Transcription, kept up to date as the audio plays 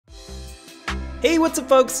Hey, what's up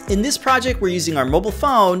folks? In this project, we're using our mobile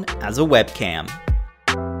phone as a webcam.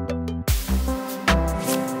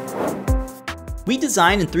 We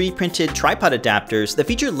designed and 3D printed tripod adapters that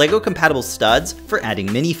feature LEGO compatible studs for adding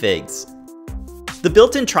minifigs. The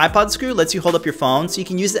built-in tripod screw lets you hold up your phone so you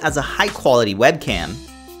can use it as a high-quality webcam.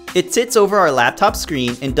 It sits over our laptop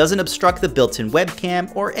screen and doesn't obstruct the built-in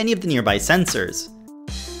webcam or any of the nearby sensors.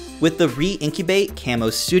 With the Re-Incubate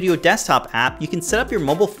Camo Studio desktop app, you can set up your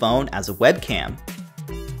mobile phone as a webcam.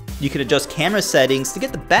 You can adjust camera settings to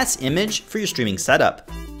get the best image for your streaming setup.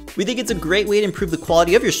 We think it's a great way to improve the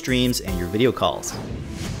quality of your streams and your video calls.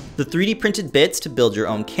 The 3D printed bits to build your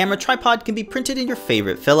own camera tripod can be printed in your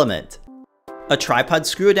favorite filament. A tripod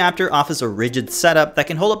screw adapter offers a rigid setup that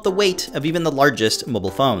can hold up the weight of even the largest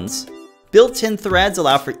mobile phones. Built-in threads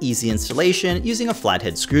allow for easy installation using a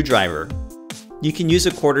flathead screwdriver. You can use a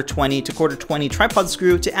 1/4-20 to 1/4-20 tripod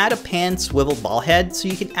screw to add a pan swivel ball head so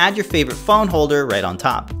you can add your favorite phone holder right on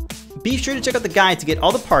top. Be sure to check out the guide to get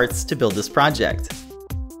all the parts to build this project.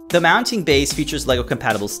 The mounting base features LEGO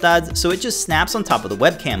compatible studs, so it just snaps on top of the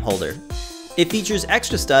webcam holder. It features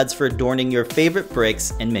extra studs for adorning your favorite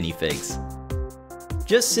bricks and minifigs.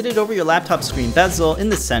 Just sit it over your laptop screen bezel in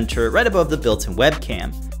the center right above the built-in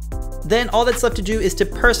webcam. Then all that's left to do is to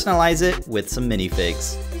personalize it with some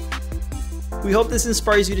minifigs. We hope this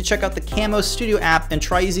inspires you to check out the Camo Studio app and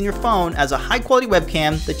try using your phone as a high-quality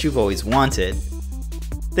webcam that you've always wanted.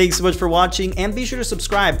 Thanks so much for watching, and be sure to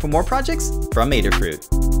subscribe for more projects from Adafruit.